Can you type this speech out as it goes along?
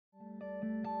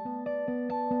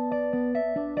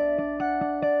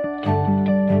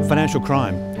Financial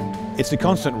crime. It's a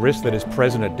constant risk that is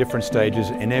present at different stages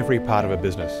in every part of a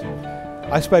business.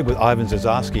 I spoke with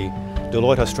IvanZasarsky,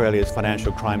 Deloitte Australia's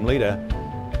financial crime leader,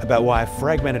 about why a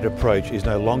fragmented approach is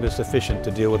no longer sufficient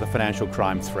to deal with a financial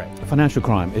crime threat. Financial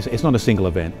crime is not a single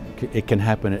event. It can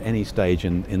happen at any stage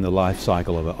in the life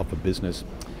cycle of a business.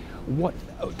 What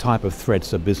type of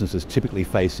threats are businesses typically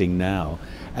facing now,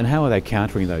 and how are they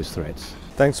countering those threats?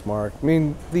 Thanks, Mark. I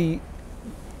mean, the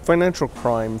financial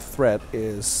crime threat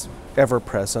is ever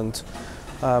present.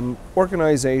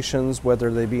 Organizations,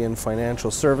 whether they be in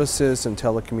financial services, in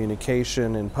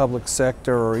telecommunication, in public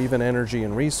sector, or even energy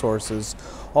and resources,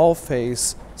 all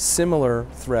face similar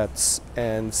threats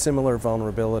and similar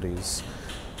vulnerabilities.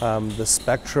 The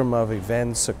spectrum of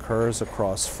events occurs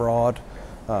across fraud,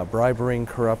 bribery and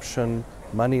corruption,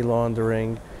 money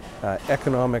laundering,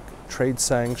 economic trade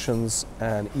sanctions,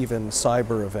 and even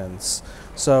cyber events.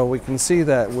 So we can see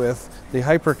that with the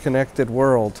hyper-connected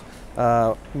world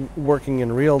working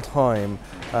in real time,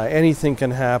 anything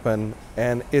can happen,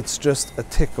 and it's just a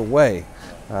tick away.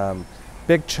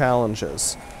 Big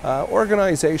challenges.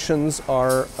 Organizations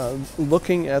are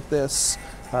looking at this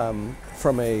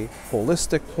from a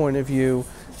holistic point of view.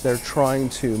 They're trying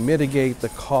to mitigate the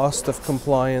cost of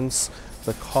compliance,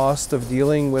 the cost of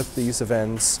dealing with these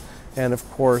events, and of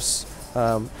course,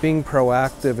 being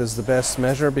proactive is the best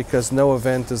measure, because no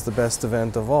event is the best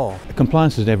event of all.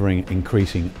 Compliance is ever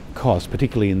increasing cost,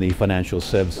 particularly in the financial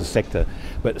services sector,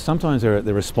 but sometimes they're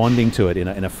responding to it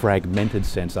in a fragmented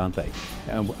sense, aren't they?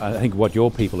 I think what your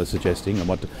people are suggesting and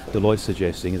what Deloitte's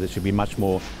suggesting is it should be much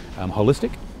more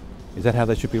holistic. Is that how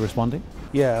they should be responding?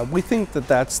 Yeah, we think that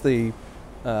that's the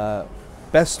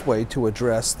best way to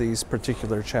address these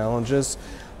particular challenges.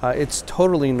 It's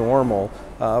totally normal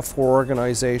for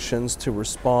organizations to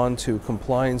respond to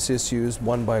compliance issues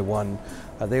one by one.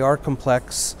 They are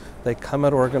complex. They come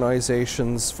at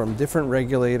organizations from different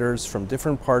regulators, from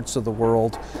different parts of the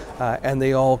world, and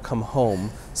they all come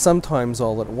home, sometimes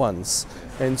all at once.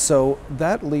 And so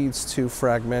that leads to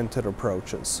fragmented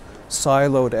approaches,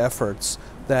 siloed efforts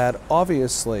that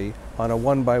obviously, on a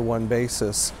one-by-one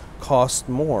basis, cost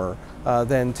more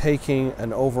than taking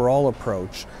an overall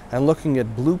approach and looking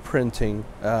at blueprinting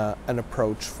an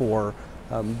approach for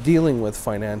dealing with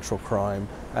financial crime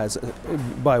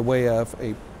by way of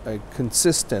a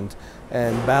consistent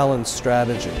and balanced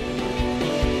strategy.